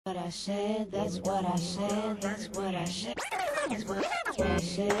What I said, that's what I said, that's what I said, that's what I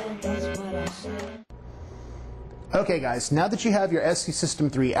said, that's what I said. Okay guys, now that you have your SC System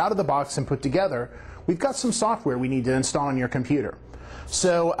 3 out of the box and put together, we've got some software we need to install on your computer.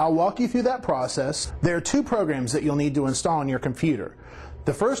 So I'll walk you through that process. There are two programs that you'll need to install on your computer.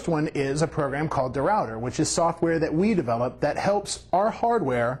 The first one is a program called DeRouter, which is software that we developed that helps our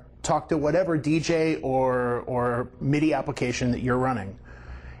hardware talk to whatever DJ or MIDI application that you're running.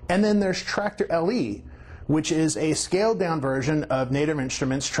 And then there's Traktor LE, which is a scaled down version of Native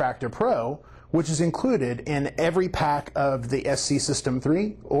Instruments Traktor Pro, which is included in every pack of the SC System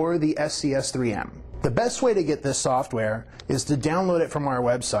 3 or the SCS3M. The best way to get this software is to download it from our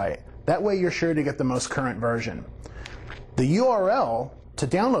website. That way you're sure to get the most current version. The URL to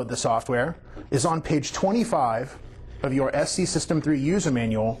download the software is on page 25 of your SC System 3 user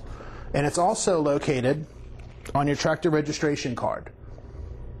manual, and it's also located on your Traktor registration card.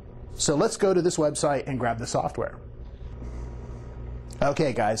 So let's go to this website and grab the software.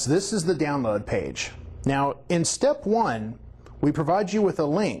 Okay guys, this is the download page. Now in step 1, we provide you with a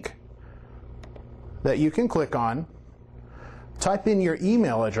link that you can click on, type in your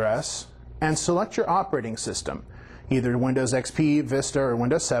email address, and select your operating system, either Windows XP, Vista, or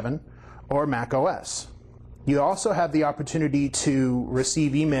Windows 7, or Mac OS. You also have the opportunity to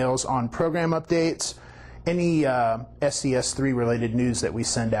receive emails on program updates, any SCS3 related news that we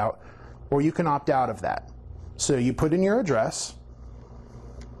send out, or you can opt out of that. So you put in your address,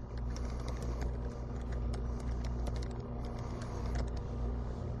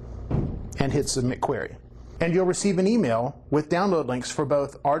 and hit Submit Query. And you'll receive an email with download links for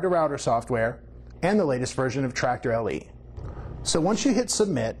both our DeRouter software and the latest version of Traktor LE. So once you hit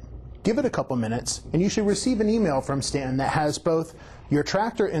Submit, give it a couple minutes, and you should receive an email from Stan that has both your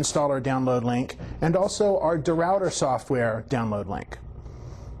Traktor installer download link and also our DeRouter software download link.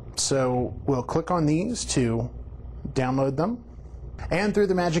 So we'll click on these to download them. And through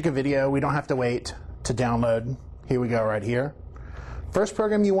the magic of video, we don't have to wait to download. Here we go right here. First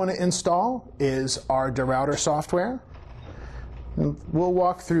program you want to install is our DeRouter software. We'll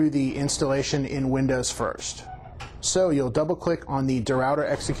walk through the installation in Windows first. So you'll double click on the DeRouter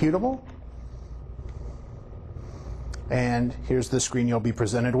executable, and here's the screen you'll be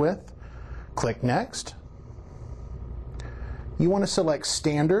presented with. Click Next. You want to select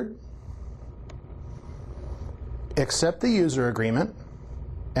Standard, accept the user agreement,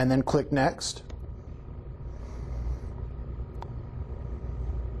 and then click Next.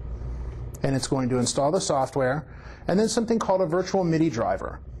 And it's going to install the software, and then something called a virtual MIDI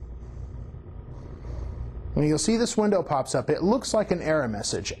driver. When you'll see this window pops up, it looks like an error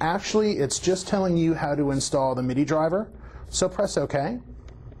message. Actually, it's just telling you how to install the MIDI driver, so press OK.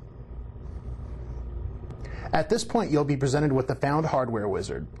 At this point, you'll be presented with the Found Hardware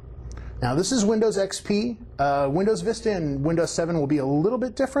Wizard. Now this is Windows XP. Windows Vista and Windows 7 will be a little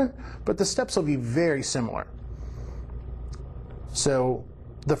bit different, but the steps will be very similar. So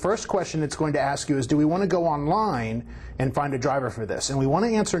the first question it's going to ask you is, do we want to go online and find a driver for this? And we want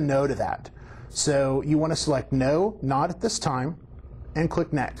to answer no to that. So you want to select no, not at this time, and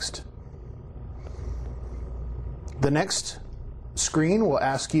click Next. The next screen will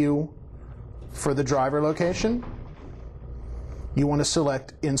ask you for the driver location. You want to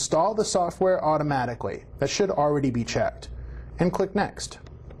select Install the software automatically. That should already be checked. And click Next.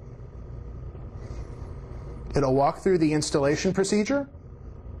 It'll walk through the installation procedure,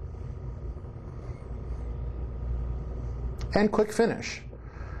 and click Finish.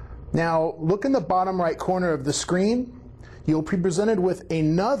 Now look in the bottom right corner of the screen. You'll be presented with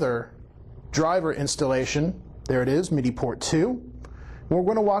another driver installation. There it is, MIDI port 2. We're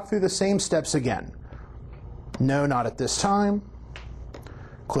going to walk through the same steps again. No, not at this time.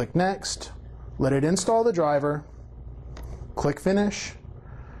 Click Next. Let it install the driver. Click Finish.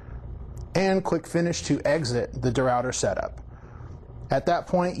 And click Finish to exit the DeRouter setup. At that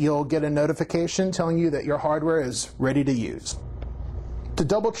point, you'll get a notification telling you that your hardware is ready to use. To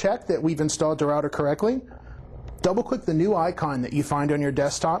double check that we've installed DeRouter correctly, double click the new icon that you find on your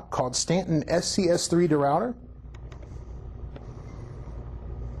desktop called Stanton SCS3 DeRouter.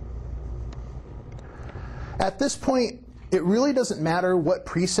 At this point, it really doesn't matter what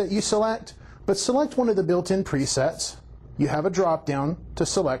preset you select, but select one of the built-in presets. You have a drop-down to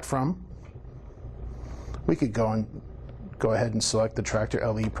select from. We could go ahead and select the Traktor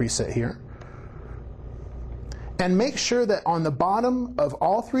LE preset here. And make sure that on the bottom of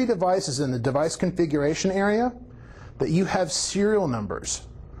all three devices in the device configuration area that you have serial numbers.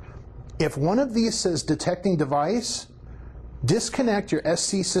 If one of these says detecting device, disconnect your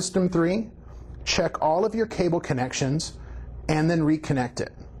SC System 3, check all of your cable connections, and then reconnect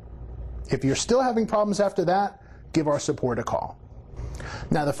it. If you're still having problems after that, give our support a call.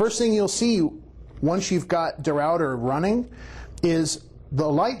 Now, the first thing you'll see once you've got DeRouter running is the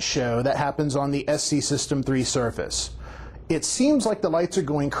light show that happens on the SC System 3 surface. It seems like the lights are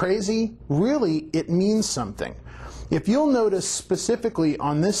going crazy. Really, it means something. If you'll notice specifically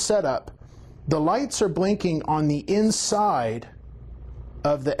on this setup, the lights are blinking on the inside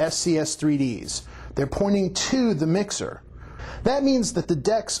of the SCS 3Ds. They're pointing to the mixer. That means that the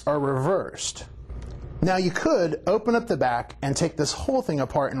decks are reversed. Now, you could open up the back and take this whole thing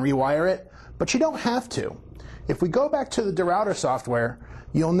apart and rewire it, but you don't have to. If we go back to the DeRouter software,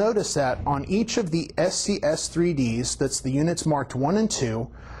 you'll notice that on each of the SCS 3Ds, that's the units marked 1 and 2,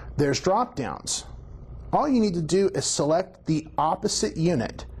 there's drop downs. All you need to do is select the opposite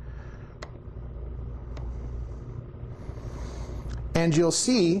unit. And you'll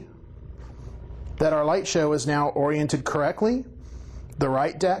see that our light show is now oriented correctly. The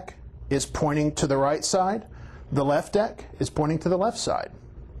right deck is pointing to the right side. The left deck is pointing to the left side.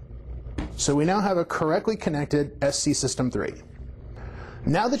 So we now have a correctly connected SC System 3.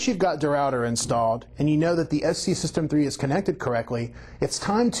 Now that you've got DeRouter installed and you know that the SC System 3 is connected correctly, it's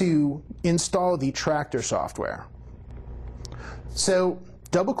time to install the Tractor software. So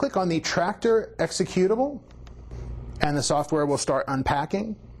double-click on the Tractor executable and the software will start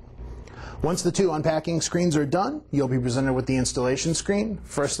unpacking. Once the 2 unpacking screens are done, you'll be presented with the installation screen.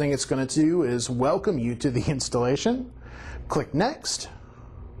 First thing it's going to do is welcome you to the installation. Click Next.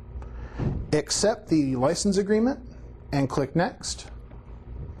 Accept the license agreement and click Next.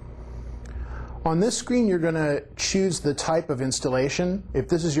 On this screen, you're going to choose the type of installation. If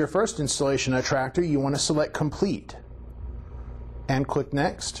this is your first installation of Tractor, you want to select Complete and click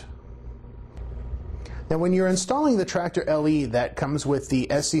Next. Now, when you're installing the Tractor LE that comes with the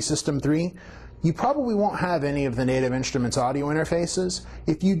SC System 3, you probably won't have any of the Native Instruments audio interfaces.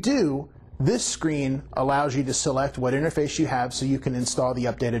 If you do, this screen allows you to select what interface you have so you can install the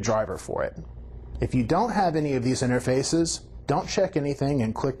updated driver for it. If you don't have any of these interfaces, don't check anything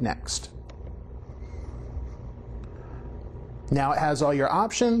and click Next. Now it has all your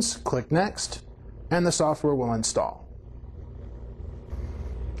options, click Next, and the software will install.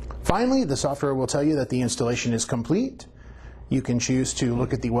 Finally, the software will tell you that the installation is complete. You can choose to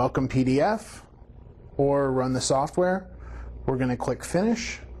look at the welcome PDF or run the software. We're going to click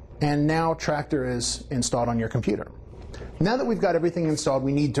Finish, and now Tractor is installed on your computer. Now that we've got everything installed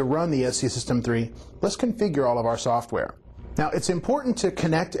we need to run the SC System 3, let's configure all of our software. Now, it's important to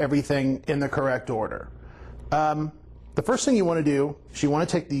connect everything in the correct order. The first thing you want to do is you want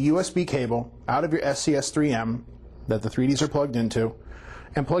to take the USB cable out of your SCS 3M that the 3Ds are plugged into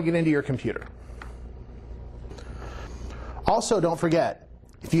and plug it into your computer. Also, don't forget,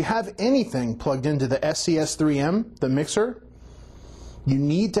 if you have anything plugged into the SCS 3M, the mixer, you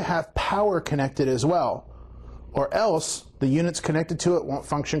need to have power connected as well, or else the units connected to it won't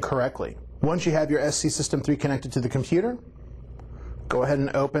function correctly. Once you have your SC System 3 connected to the computer, go ahead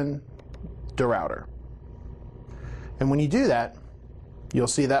and open DeRouter. And when you do that, you'll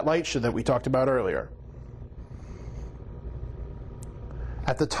see that light show that we talked about earlier.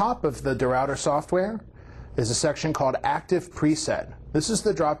 At the top of the DeRouter software is a section called Active Preset. This is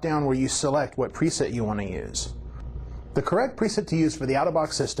the drop-down where you select what preset you want to use. The correct preset to use for the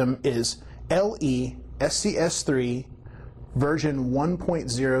out-of-box system is LE SCS3 version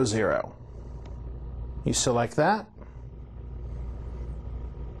 1.00. You select that,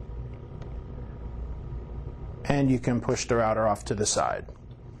 and you can push DeRouter off to the side.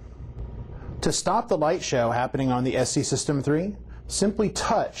 To stop the light show happening on the SC System 3, simply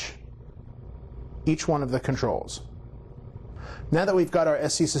touch each one of the controls. Now that we've got our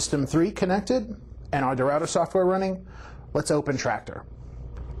SC System 3 connected and our DeRouter software running, let's open Tractor.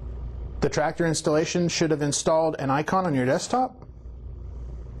 The Tractor installation should have installed an icon on your desktop.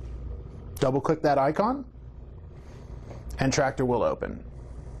 Double-click that icon, and Tractor will open.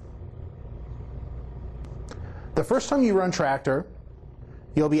 The first time you run Tractor,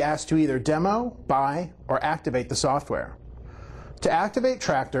 you'll be asked to either demo, buy, or activate the software. To activate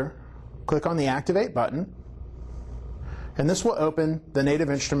Tractor, click on the Activate button, and this will open the Native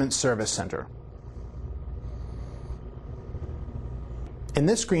Instruments Service Center. In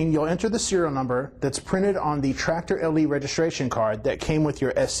this screen, you'll enter the serial number that's printed on the Tractor LE registration card that came with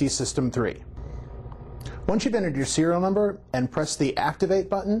your SC System 3. Once you've entered your serial number and press the Activate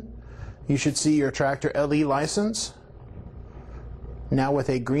button, you should see your Tractor LE license, now with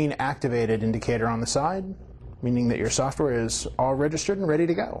a green activated indicator on the side, meaning that your software is all registered and ready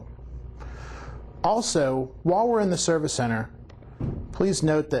to go. Also, while we're in the Service Center, please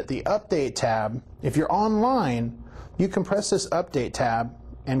note that the Update tab, if you're online, you can press this Update tab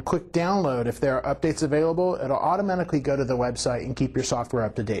and click download if there are updates available, it'll automatically go to the website and keep your software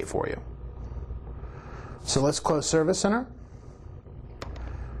up to date for you. So let's close Service Center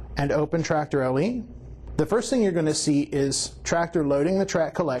and open Traktor LE. The first thing you're going to see is Traktor loading the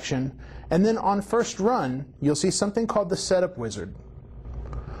track collection, and then on first run you'll see something called the Setup Wizard.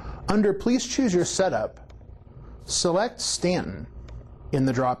 Under Please Choose Your Setup, select Stanton in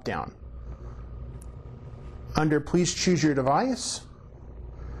the drop-down. Under Please Choose Your Device,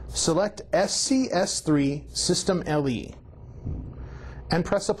 select SCS3 System LE and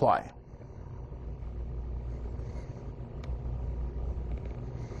press Apply.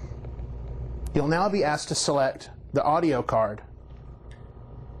 You'll now be asked to select the audio card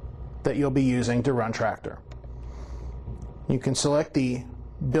that you'll be using to run Traktor. You can select the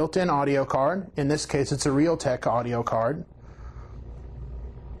built-in audio card. In this case, it's a Realtek audio card.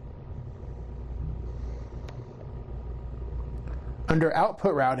 Under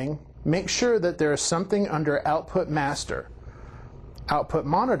Output Routing, make sure that there is something under Output Master. Output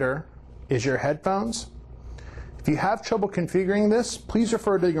Monitor is your headphones. If you have trouble configuring this, please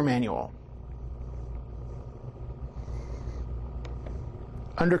refer to your manual.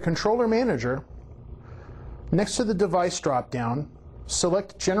 Under Controller Manager, next to the device drop-down,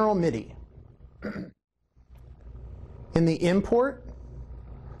 select General MIDI. In the Import,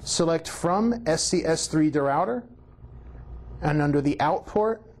 select From SCS3 to Router, and under the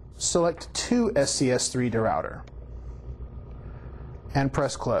Output, select To SCS3 to Router, and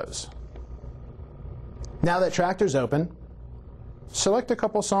press Close. Now that Traktor's open, select a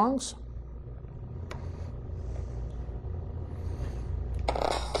couple songs,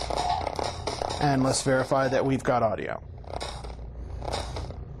 and let's verify that we've got audio.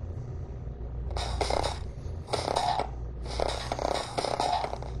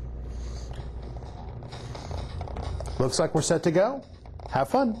 Looks like we're set to go. Have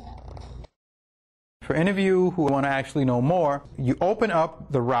fun. For any of you who want to actually know more, you open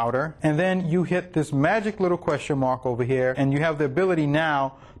up the router and then you hit this magic little question mark over here, and you have the ability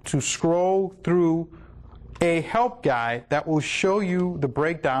now to scroll through a help guide that will show you the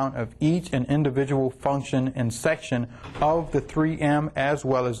breakdown of each and individual function and section of the 3M as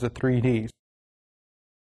well as the 3Ds.